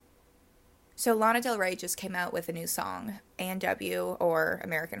So Lana Del Rey just came out with a new song, A&W or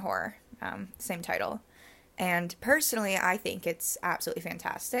American Horror, same title. And personally, I think it's absolutely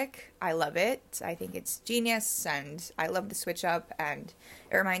fantastic. I love it. I think it's genius, and I love the switch up, and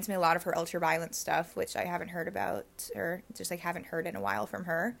it reminds me a lot of her Ultraviolence stuff, which I haven't heard about, or just like haven't heard in a while from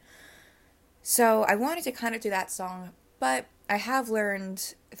her. So I wanted to kind of do that song, but I have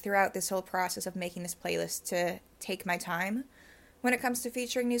learned throughout this whole process of making this playlist to take my time when it comes to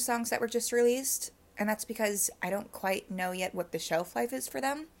featuring new songs that were just released, and that's because I don't quite know yet what the shelf life is for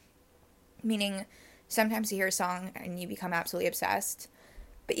them. Meaning, sometimes you hear a song and you become absolutely obsessed,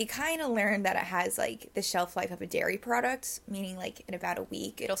 but you kind of learn that it has like the shelf life of a dairy product, meaning like in about a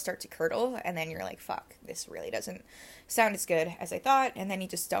week it'll start to curdle, and then you're like, fuck, this really doesn't sound as good as I thought, and then you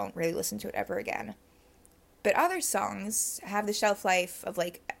just don't really listen to it ever again. But other songs have the shelf life of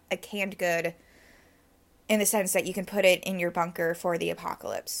like a canned good in the sense that you can put it in your bunker for the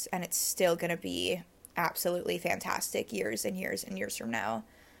apocalypse and it's still going to be absolutely fantastic years and years and years from now.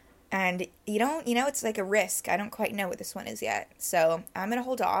 And it's like a risk. I don't quite know what this one is yet. So I'm going to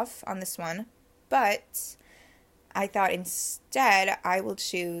hold off on this one. But I thought instead I will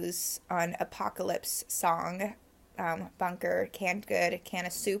choose an apocalypse song, Bunker, Canned Good, Can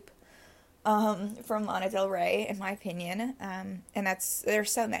of Soup, from Lana Del Rey, in my opinion. And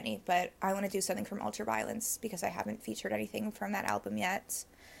there's so many, but I want to do something from Ultraviolence because I haven't featured anything from that album yet.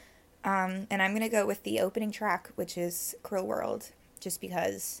 And I'm going to go with the opening track, which is Cruel World, just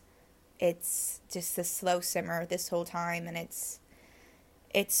because it's just the slow simmer this whole time, and it's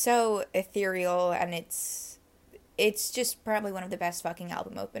so ethereal, and it's just probably one of the best fucking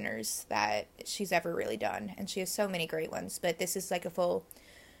album openers that she's ever really done, and she has so many great ones, but this is like a full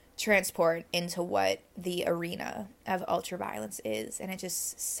transport into what the arena of Ultraviolence is, and it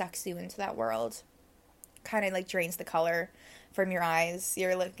just sucks you into that world, kind of like drains the color from your eyes.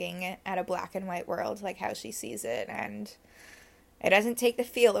 You're looking at a black and white world like how she sees it, and it doesn't take the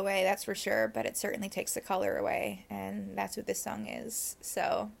feel away, that's for sure, but it certainly takes the color away, and that's what this song is.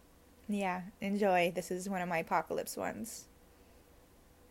 So, yeah, enjoy. This is one of my apocalypse ones.